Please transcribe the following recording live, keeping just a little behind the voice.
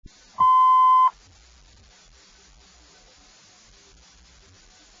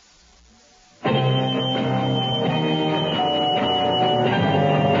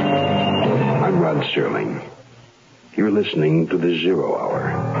listening to the Zero Hour.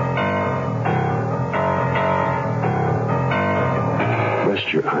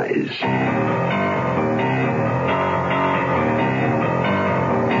 Rest your eyes.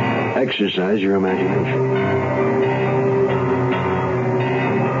 Exercise your imagination.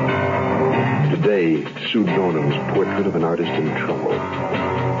 Today, Sue Donham's portrait of an artist in trouble.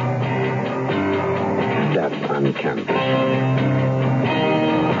 Death on Canvas.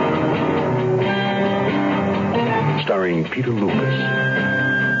 Starring Peter Lucas.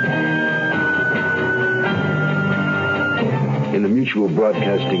 In the Mutual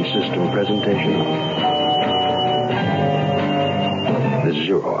Broadcasting System presentation of The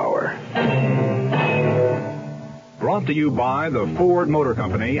Zero Hour. Brought to you by the Ford Motor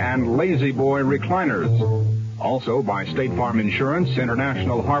Company and Lazy Boy Recliners. Also by State Farm Insurance,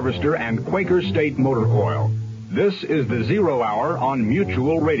 International Harvester, and Quaker State Motor Oil. This is the Zero Hour on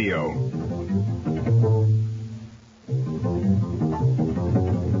Mutual Radio.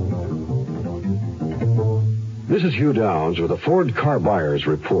 This is Hugh Downs with a Ford Car Buyers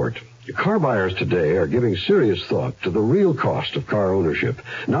Report. Car buyers today are giving serious thought to the real cost of car ownership.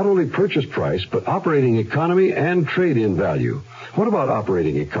 Not only purchase price, but operating economy and trade-in value. What about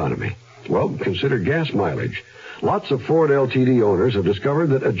operating economy? Well, consider gas mileage. Lots of Ford LTD owners have discovered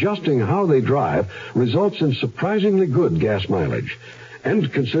that adjusting how they drive results in surprisingly good gas mileage.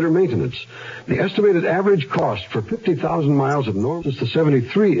 And consider maintenance. The estimated average cost for 50,000 miles of normal since the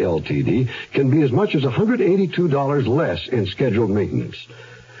 73 LTD can be as much as $182 less in scheduled maintenance.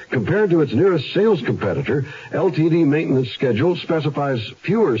 Compared to its nearest sales competitor, LTD maintenance schedule specifies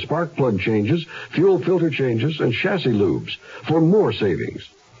fewer spark plug changes, fuel filter changes, and chassis lubes for more savings.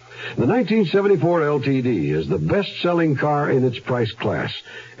 The 1974 LTD is the best-selling car in its price class,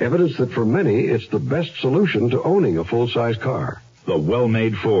 evidence that for many it's the best solution to owning a full-size car. The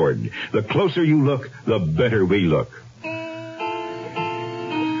well-made Ford. The closer you look, the better we look.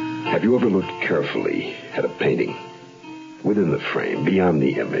 Have you ever looked carefully at a painting? Within the frame, beyond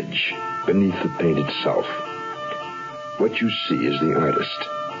the image, beneath the paint itself. What you see is the artist.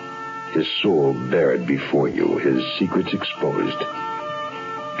 His soul bared before you, his secrets exposed.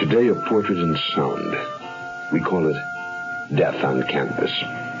 Today, a portrait in sound. We call it Death on Canvas.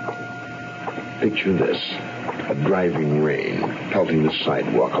 Picture this. A driving rain pelting the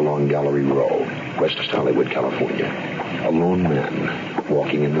sidewalk along Gallery Row, West Hollywood, California. A lone man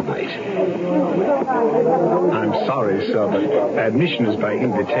walking in the night. I'm sorry, sir, but admission is by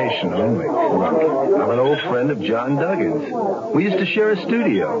invitation only. I'm an old friend of John Duggan's. We used to share a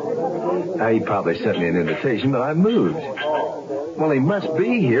studio. He probably sent me an invitation, but I've moved. Well, he must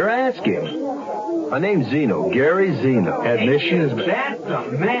be here. Ask him. My name's Zeno, Gary Zeno. Admission is... That's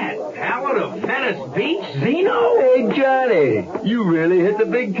the Mad Talent of Venice Beach, Zeno? Hey, Johnny, you really hit the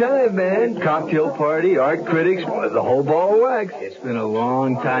big time, man. Cocktail party, art critics, the whole ball of wax. It's been a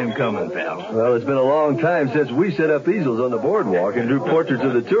long time coming, pal. Well, it's been a long time since we set up easels on the boardwalk and drew portraits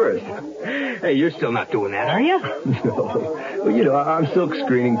of the tourists. Hey, you're still not doing that, are you? No. Well, you know, I'm silk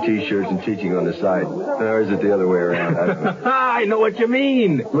screening T-shirts and teaching on the side. Or is it the other way around? I don't know. I know what you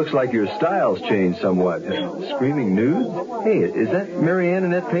mean. Looks like your style's changed somewhat. Screaming nudes? Hey, is that Marianne in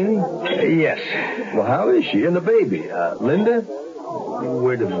that painting? Yes. Well, how is she? And the baby? Linda?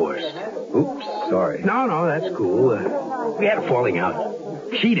 We're divorced. Oops, sorry. No, that's cool. We had a falling out.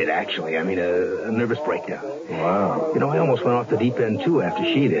 She did, actually. I mean, a nervous breakdown. Wow. You know, I almost went off the deep end, too, after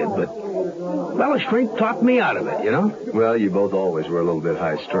she did, but... Well, her strength talked me out of it, you know? Well, you both always were a little bit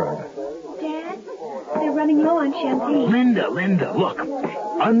high-strung. Dad, they're running low on champagne. Linda, look.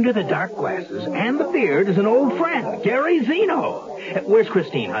 Under the dark glasses and the beard is an old friend, Gary Zeno. Where's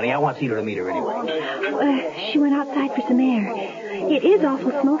Christine, honey? I want Zeno to meet her anyway. She went outside for some air. It is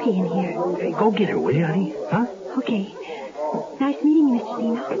awful smoky in here. Hey, go get her, will you, honey? Huh? Okay. Nice meeting you, Mr.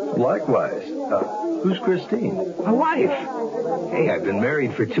 Zeno. Likewise. Who's Christine? My wife. Hey, I've been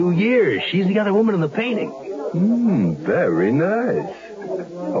married for 2 years. She's the other woman in the painting. Very nice.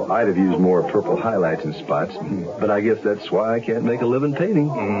 Oh, I'd have used more purple highlights and spots, but I guess that's why I can't make a living painting.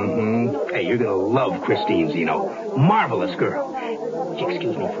 Mm-hmm. Hey, you're going to love Christine, Zeno. Marvelous girl. Would you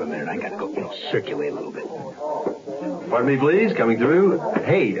excuse me for a minute? I got to go, circulate a little bit. Pardon me, please. Coming through.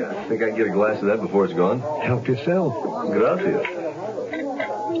 Hey, I think I can get a glass of that before it's gone. Help yourself. Gracias.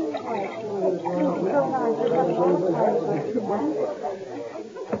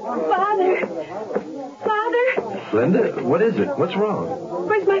 Father! Linda, what is it? What's wrong?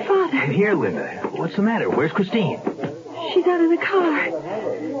 Where's my father? I'm here, Linda. What's the matter? Where's Christine? She's out of the car.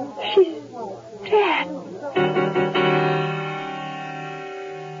 She's dead.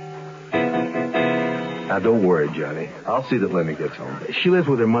 Now, don't worry, Johnny. I'll see that Linda gets home. She lives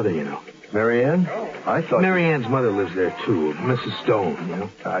with her mother, you know. Marianne? I thought... Mary Ann's mother lives there, too. Mrs. Stone, you know.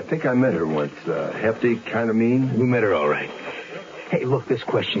 I think I met her once. Hefty, kind of mean. You met her all right. Hey, look, this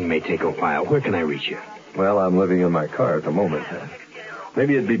question may take a while. Where can I reach you? Well, I'm living in my car at the moment.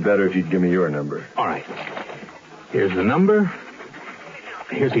 Maybe it'd be better if you'd give me your number. All right. Here's the number.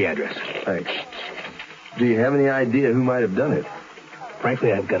 Here's the address. Thanks. Do you have any idea who might have done it?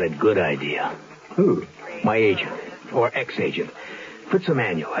 Frankly, I've got a good idea. Who? My agent, or ex-agent. Fritz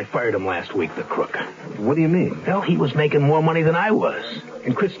Emanuel. I fired him last week, the crook. What do you mean? Well, he was making more money than I was.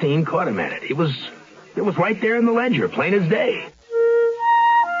 And Christine caught him at it. It was right there in the ledger, plain as day.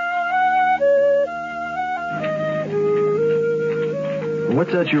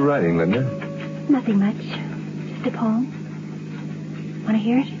 What's that you're writing, Linda? Nothing much. Just a poem. Want to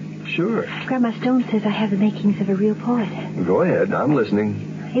hear it? Sure. Grandma Stone says I have the makings of a real poet. Go ahead. I'm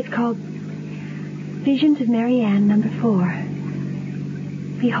listening. It's called Visions of Mary Ann, number 4.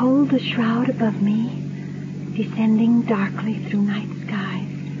 Behold the shroud above me, descending darkly through night skies.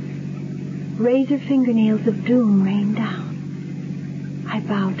 Razor fingernails of doom rain down. I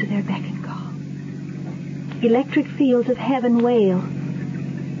bow to their beck and call. Electric fields of heaven wail,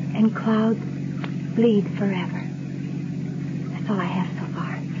 and clouds bleed forever. That's all I have so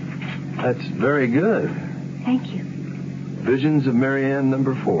far. That's very good. Thank you. Visions of Mary Ann,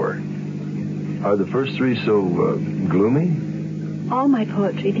 number 4. Are the first 3 so gloomy? All my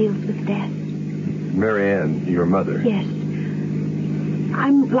poetry deals with death. Mary Ann, your mother? Yes.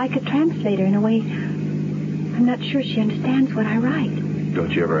 I'm like a translator in a way. I'm not sure she understands what I write.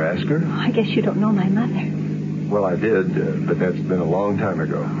 Don't you ever ask her? I guess you don't know my mother. Well, I did, but that's been a long time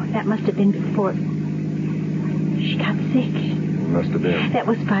ago. That must have been before she got sick. Must have been. That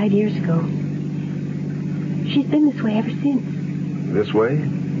was 5 years ago. She's been this way ever since. This way?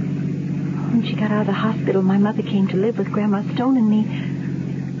 When she got out of the hospital, my mother came to live with Grandma Stone and me.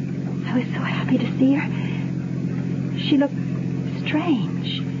 I was so happy to see her. She looked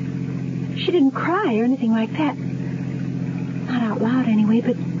strange. She didn't cry or anything like that. Not out loud anyway,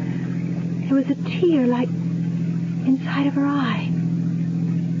 but there was a tear like inside of her eye.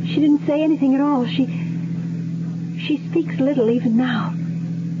 She didn't say anything at all. She speaks little even now.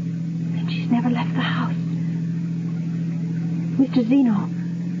 And she's never left the house. Mr. Zeno,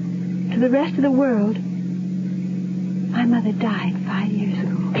 to the rest of the world, my mother died 5 years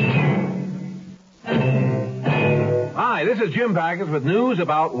ago. Hi, this is Jim Backus with news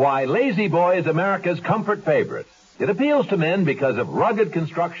about why Lazy Boy is America's comfort favorite. It appeals to men because of rugged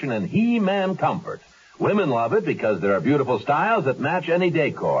construction and He-Man comfort. Women love it because there are beautiful styles that match any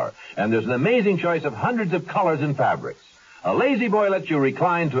decor, and there's an amazing choice of hundreds of colors and fabrics. A Lazy Boy lets you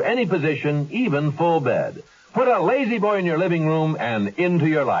recline to any position, even full bed. Put a Lazy Boy in your living room and into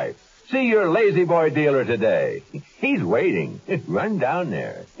your life. See your Lazy Boy dealer today. He's waiting. Run down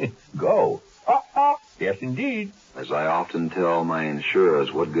there. Go. Yes, indeed. As I often tell my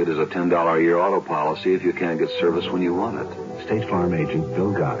insurers, what good is a $10 a year auto policy if you can't get service when you want it? State Farm agent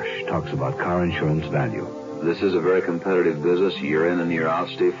Bill Gosh talks about car insurance value. This is a very competitive business. Year in and year out,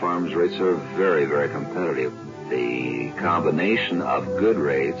 State Farm's rates are very, very competitive. The combination of good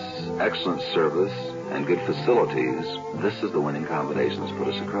rates, excellent service, and good facilities, this is the winning combination that's put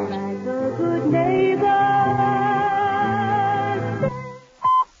us across.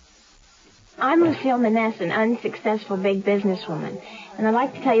 I'm Lucille Maness, an unsuccessful big businesswoman, and I'd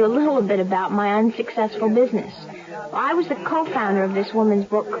like to tell you a little bit about my unsuccessful business. Well, I was the co-founder of this women's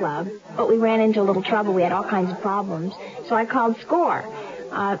book club, but we ran into a little trouble. We had all kinds of problems, so I called SCORE.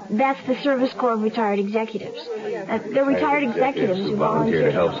 That's the Service Corps of Retired Executives. They're retired executives who volunteer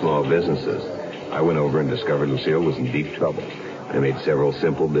to help small businesses. I went over and discovered Lucille was in deep trouble. I made several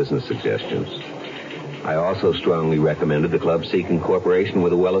simple business suggestions. I also strongly recommended the club seek incorporation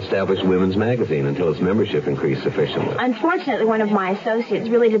with a well-established women's magazine until its membership increased sufficiently. Unfortunately, one of my associates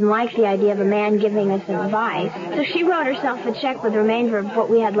really didn't like the idea of a man giving us advice, so she wrote herself a check with the remainder of what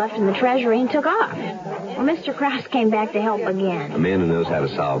we had left in the treasury and took off. Well, Mr. Krause came back to help again. A man who knows how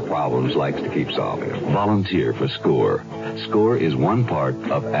to solve problems likes to keep solving them. Volunteer for SCORE. SCORE is one part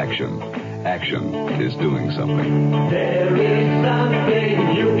of action. Action is doing something. There is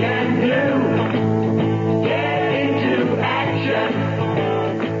something you can do.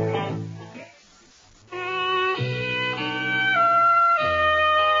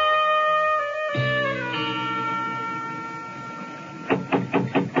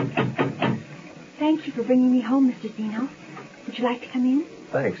 Thank you for bringing me home, Mr. Zeno. Would you like to come in?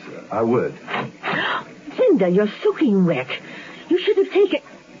 Thanks. I would. Linda, you're soaking wet. You should have taken...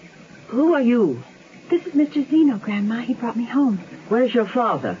 Who are you? This is Mr. Zeno, Grandma. He brought me home. Where's your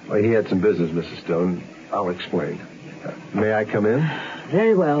father? Well, he had some business, Mrs. Stone. I'll explain. May I come in?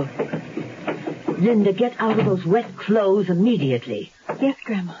 Very well. Linda, get out of those wet clothes immediately. Yes,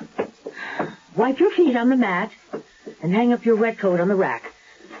 Grandma. Wipe your feet on the mat and hang up your wet coat on the rack.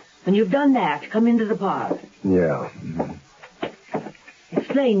 When you've done that, come into the parlor. Yeah.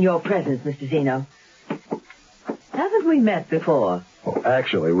 Explain your presence, Mr. Zeno. Haven't we met before? Well,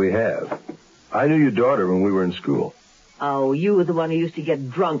 actually, we have. I knew your daughter when we were in school. Oh, you were the one who used to get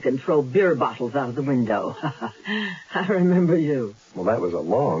drunk and throw beer bottles out of the window. I remember you. Well, that was a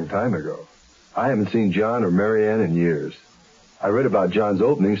long time ago. I haven't seen John or Marianne in years. I read about John's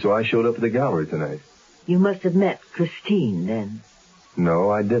opening, so I showed up at the gallery tonight. You must have met Christine, then. No,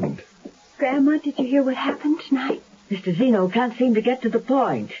 I didn't. Grandma, did you hear what happened tonight? Mr. Zeno can't seem to get to the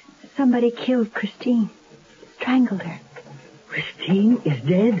point. Somebody killed Christine. Strangled her. Christine is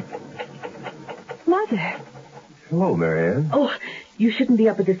dead? Mother. Hello, Marianne. Oh, you shouldn't be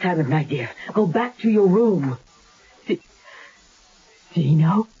up at this time of night, dear. Go back to your room.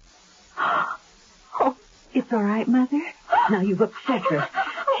 Zeno? Oh, it's all right, Mother. Now you've upset her.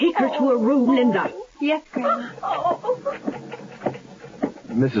 Take her to her room, Linda. Yes, Grandma.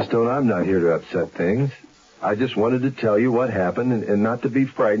 Mrs. Stone, I'm not here to upset things. I just wanted to tell you what happened and not to be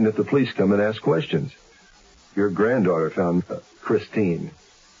frightened if the police come and ask questions. Your granddaughter found Christine.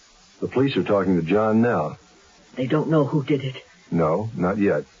 The police are talking to John now. They don't know who did it. No, not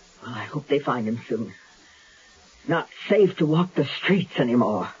yet. Well, I hope they find him soon. It's not safe to walk the streets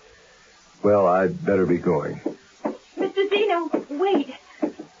anymore. Well, I'd better be going. Mr. Zeno, wait.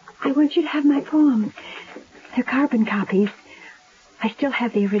 I want you to have my poems. They're carbon copies. I still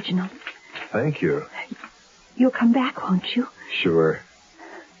have the original. Thank you. You'll come back, won't you? Sure.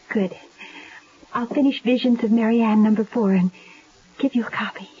 Good. I'll finish Visions of Marianne number 4 and give you a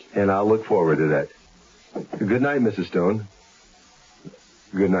copy. And I'll look forward to that. Good night, Mrs. Stone.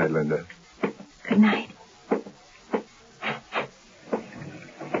 Good night, Linda. Good night.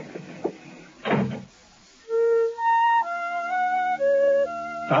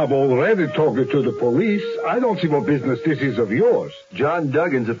 I've already talked to the police. I don't see what business this is of yours. John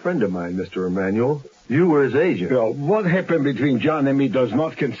Duggan's a friend of mine, Mr. Emanuel. You were his agent. Well, what happened between John and me does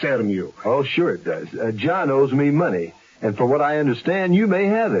not concern you. Oh, sure it does. John owes me money. And for what I understand, you may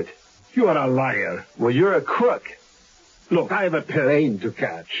have it. You are a liar. Well, you're a crook. Look, I have a plane to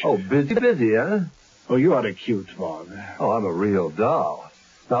catch. Oh, busy, huh? Oh, you are a cute one. Oh, I'm a real doll.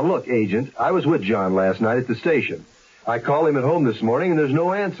 Now, look, agent, I was with John last night at the station. I called him at home this morning, and there's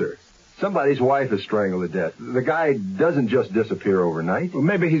no answer. Somebody's wife is strangled to death. The guy doesn't just disappear overnight. Well,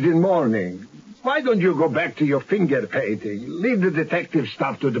 maybe he's in mourning. Why don't you go back to your finger painting? Leave the detective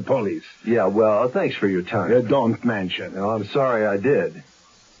stuff to the police. Yeah, well, thanks for your time. Don't mention. No, I'm sorry I did.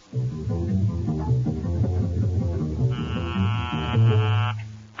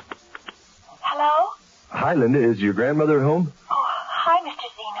 Hello? Hi, Linda. Is your grandmother at home? Oh, hi, Mr.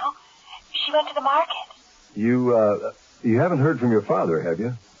 Zeno. She went to the market. You haven't heard from your father, have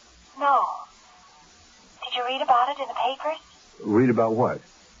you? No. Did you read about it in the papers? Read about what?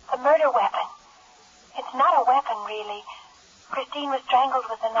 The murder weapon. It's not a weapon, really. Christine was strangled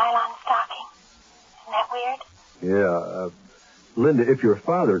with a nylon stocking. Isn't that weird? Yeah. Linda, if your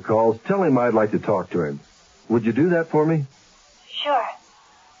father calls, tell him I'd like to talk to him. Would you do that for me? Sure.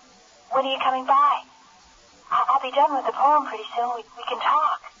 When are you coming by? I'll be done with the poem pretty soon. We can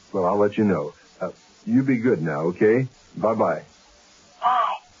talk. Well, I'll let you know. You be good now, okay? Bye-bye.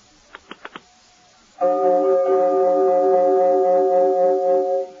 Bye.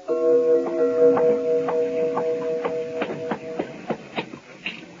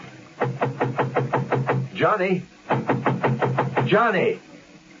 Johnny! Johnny!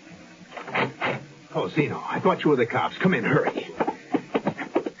 Oh, Zeno, I thought you were the cops. Come in, hurry.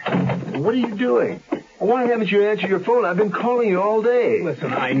 What are you doing? Why haven't you answered your phone? I've been calling you all day.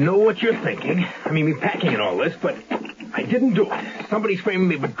 Listen, I know what you're thinking. I mean, me packing and all this, but I didn't do it. Somebody's framing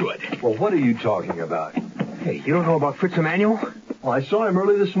me with good. Well, what are you talking about? Hey, you don't know about Fritz Emanuel? Well, I saw him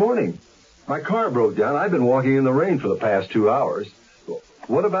early this morning. My car broke down. I've been walking in the rain for the past 2 hours.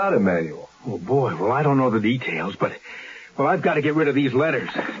 What about Emanuel? Oh, boy, well, I don't know the details, but, well, I've got to get rid of these letters.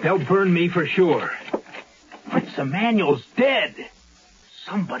 They'll burn me for sure. Fritz Emanuel's dead.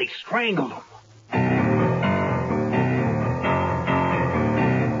 Somebody strangled him.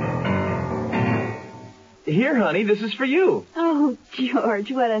 Here, honey, this is for you. Oh,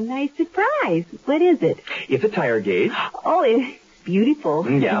 George, what a nice surprise. What is it? It's a tire gauge. Oh, it's beautiful.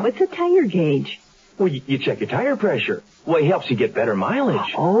 Yeah. What's a tire gauge? Well, you check your tire pressure. Well, it helps you get better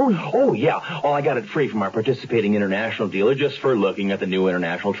mileage. Oh, yeah. Oh, I got it free from our participating international dealer just for looking at the new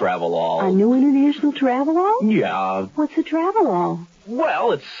international travel all. A new international travel all? Yeah. What's a travel all?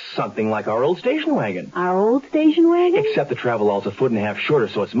 Well, it's something like our old station wagon. Our old station wagon? Except the travel all's a foot and a half shorter,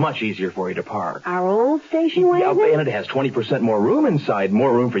 so it's much easier for you to park. Our old station wagon? Yeah, and it has 20% more room inside.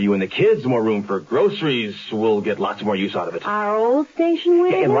 More room for you and the kids, more room for groceries. We'll get lots more use out of it. Our old station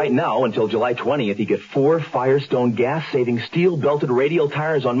wagon? Yeah, and right now, until July 20th, you get 4 Firestone gas-saving steel-belted radial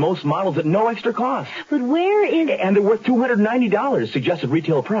tires on most models at no extra cost. But where is... And they're worth $290, suggested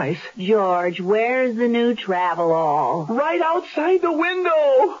retail price. George, where's the new travel-all? Right outside the window.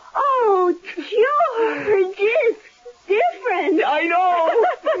 Oh, George, it's different. I know.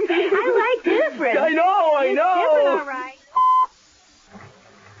 I like different. I know. It's different, all right.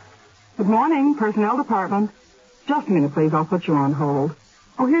 Good morning, Personnel Department. Just a minute, please. I'll put you on hold.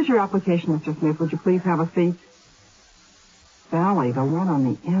 Oh, here's your application, Mr. Smith. Would you please have a seat? Sally, the one on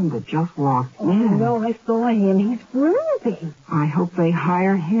the end that just walked in. Oh, no, I saw him. He's groovy. I hope they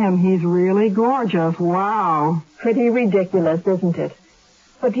hire him. He's really gorgeous. Wow. Pretty ridiculous, isn't it?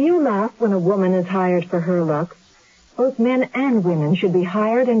 But do you laugh when a woman is hired for her looks? Both men and women should be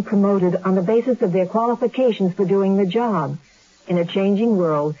hired and promoted on the basis of their qualifications for doing the job. In a changing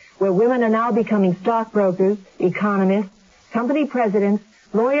world where women are now becoming stockbrokers, economists, company presidents,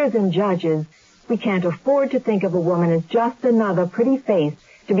 lawyers, and judges, we can't afford to think of a woman as just another pretty face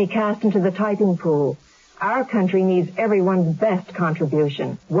to be cast into the typing pool. Our country needs everyone's best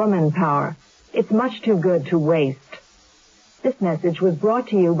contribution, woman power. It's much too good to waste. This message was brought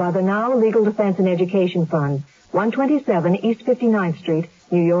to you by the Now Legal Defense and Education Fund, 127 East 59th Street,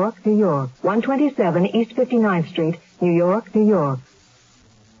 New York, New York. 127 East 59th Street, New York, New York.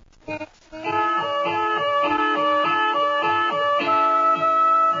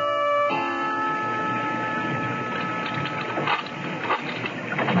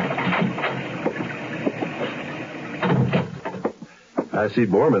 I see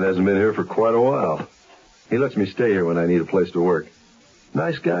Borman hasn't been here for quite a while. He lets me stay here when I need a place to work.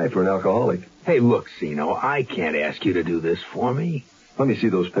 Nice guy for an alcoholic. Hey, look, Zeno, I can't ask you to do this for me. Let me see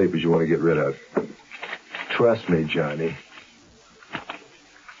those papers you want to get rid of. Trust me, Johnny.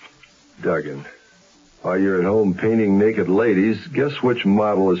 Duggan, while you're at home painting naked ladies, guess which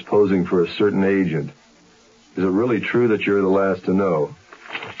model is posing for a certain agent? Is it really true that you're the last to know?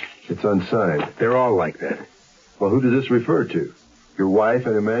 It's unsigned. They're all like that. Well, who does this refer to? Your wife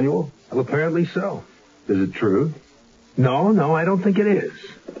and Emmanuel? Well, apparently so. Is it true? No, I don't think it is.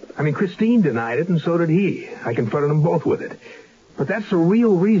 I mean, Christine denied it, and so did he. I confronted them both with it. But that's the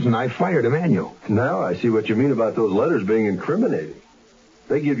real reason I fired Emmanuel. Now I see what you mean about those letters being incriminating.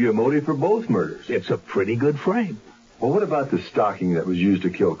 They give you a motive for both murders. It's a pretty good frame. Well, what about the stocking that was used to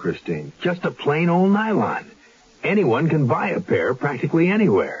kill Christine? Just a plain old nylon. Anyone can buy a pair practically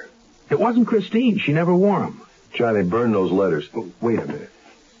anywhere. It wasn't Christine. She never wore them. Johnny, burn those letters. Oh, wait a minute.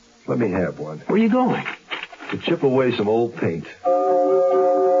 Let me have one. Where are you going? To chip away some old paint.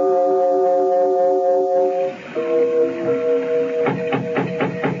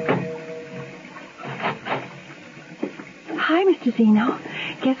 Hi, Mr. Zeno.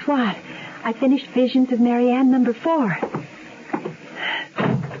 Guess what? I finished Visions of Marianne number 4.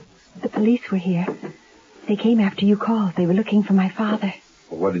 The police were here. They came after you called. They were looking for my father.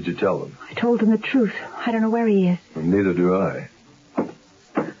 Well, what did you tell them? I told them the truth. I don't know where he is. Well, neither do I.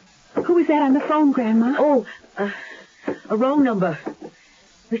 Who was that on the phone, Grandma? Oh, a wrong number.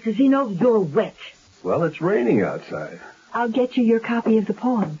 Mr. Zeno, you're wet. Well, it's raining outside. I'll get you your copy of the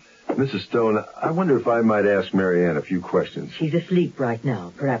poem. Mrs. Stone, I wonder if I might ask Marianne a few questions. She's asleep right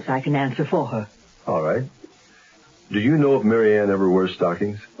now. Perhaps I can answer for her. All right. Do you know if Marianne ever wears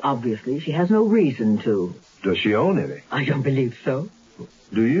stockings? Obviously, she has no reason to. Does she own any? I don't believe so.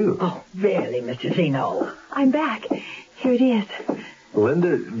 Do you? Oh, really, Mr. Zeno? I'm back. Here it is.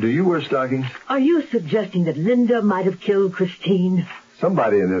 Linda, do you wear stockings? Are you suggesting that Linda might have killed Christine?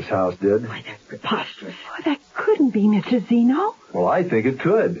 Somebody in this house did. Why, that's preposterous. Oh, that couldn't be Mr. Zeno. Well, I think it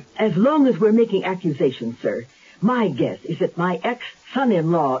could. As long as we're making accusations, sir, my guess is that my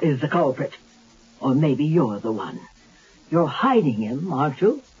ex-son-in-law is the culprit. Or maybe you're the one. You're hiding him, aren't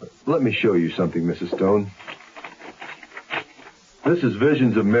you? Let me show you something, Mrs. Stone. This is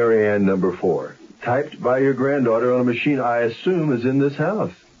Visions of Marianne number 4, typed by your granddaughter on a machine I assume is in this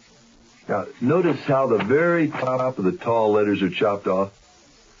house. Now, notice how the very top of the tall letters are chopped off.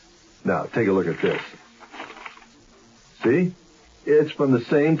 Now, take a look at this. See? It's from the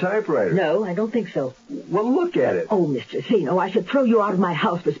same typewriter. No, I don't think so. Well, look at it. Oh, Mr. Zeno, I should throw you out of my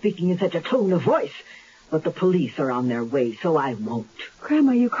house for speaking in such a tone of voice. But the police are on their way, so I won't.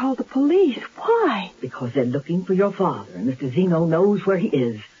 Grandma, you called the police. Why? Because they're looking for your father, and Mr. Zeno knows where he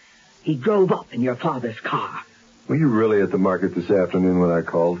is. He drove up in your father's car. Were you really at the market this afternoon when I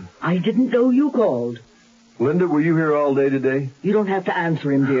called? I didn't know you called. Linda, were you here all day today? You don't have to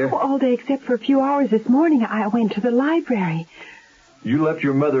answer him, dear. Oh, all day except for a few hours this morning. I went to the library. You left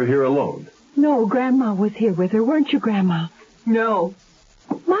your mother here alone? No, Grandma was here with her, weren't you, Grandma? No.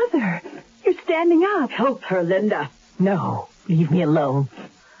 Mother, you're standing up. Help her, Linda. No, leave me alone.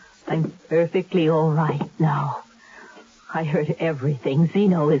 I'm perfectly all right now. I heard everything.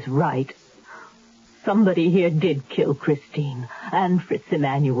 Zeno is right. Somebody here did kill Christine, and Fritz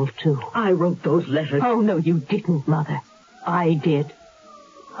Emanuel, too. I wrote those letters. Oh, no, you didn't, Mother. I did.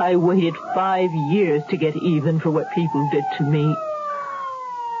 I waited 5 years to get even for what people did to me.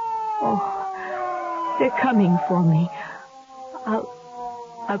 Oh, they're coming for me.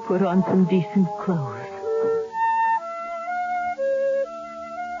 I'll put on some decent clothes.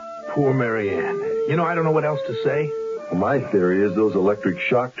 Poor Marianne. You know, I don't know what else to say. Well, my theory is those electric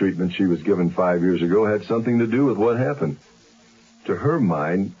shock treatments she was given 5 years ago had something to do with what happened. To her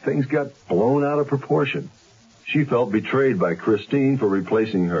mind, things got blown out of proportion. She felt betrayed by Christine for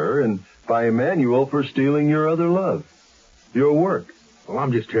replacing her and by Emanuel for stealing your other love, your work. Well,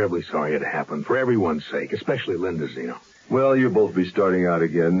 I'm just terribly sorry it happened, for everyone's sake, especially Linda's, Zeno. Well, you'll both be starting out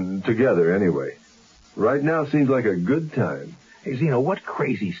again, together anyway. Right now seems like a good time. Hey, Zeno, what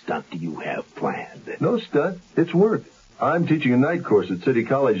crazy stunt do you have planned? No stunt. It's work. I'm teaching a night course at City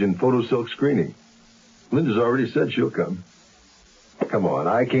College in photo silk screening. Linda's already said she'll come. Come on,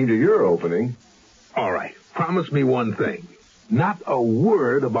 I came to your opening. All right, promise me one thing. Not a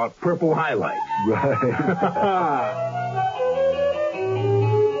word about purple highlights. Right.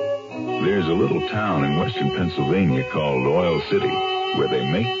 There's a little town in western Pennsylvania called Oil City where they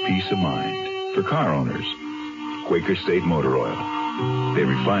make peace of mind for car owners. Quaker State Motor Oil. They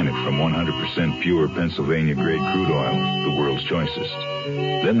refine it from 100% pure Pennsylvania-grade crude oil, the world's choicest.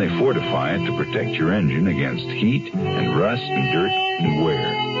 Then they fortify it to protect your engine against heat and rust and dirt and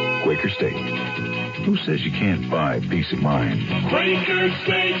wear. Quaker State. Who says you can't buy peace of mind? Quaker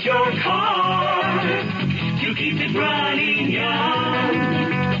State, your car. You keep it running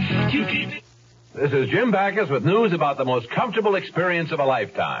young. You keep it... This is Jim Backus with news about the most comfortable experience of a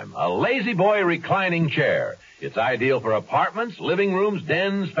lifetime, a Lazy Boy reclining chair. It's ideal for apartments, living rooms,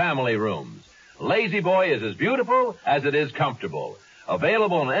 dens, family rooms. Lazy Boy is as beautiful as it is comfortable.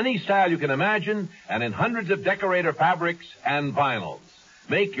 Available in any style you can imagine and in hundreds of decorator fabrics and vinyls.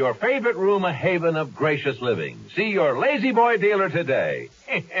 Make your favorite room a haven of gracious living. See your Lazy Boy dealer today.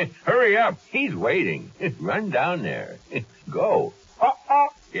 Hurry up. He's waiting. Run down there. Go.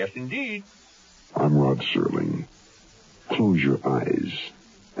 Yes, indeed. I'm Rod Serling. Close your eyes.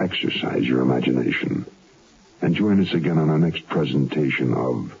 Exercise your imagination. And join us again on our next presentation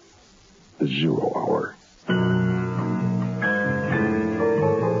of The Zero Hour.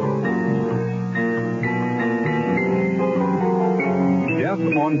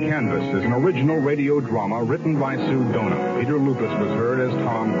 Death on Canvas is an original radio drama written by Sue Dona. Peter Lucas was heard as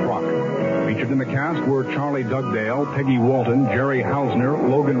Tom Crocker. Featured in the cast were Charlie Dugdale, Peggy Walton, Jerry Hausner,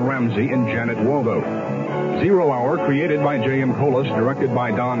 Logan Ramsey, and Janet Waldo. Zero Hour, created by J.M. Colas, directed by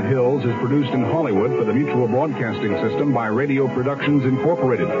Don Hills, is produced in Hollywood for the Mutual Broadcasting System by Radio Productions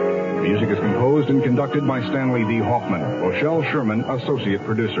Incorporated. Music is composed and conducted by Stanley D. Hoffman. Rochelle Sherman, associate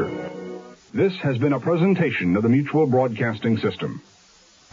producer. This has been a presentation of the Mutual Broadcasting System.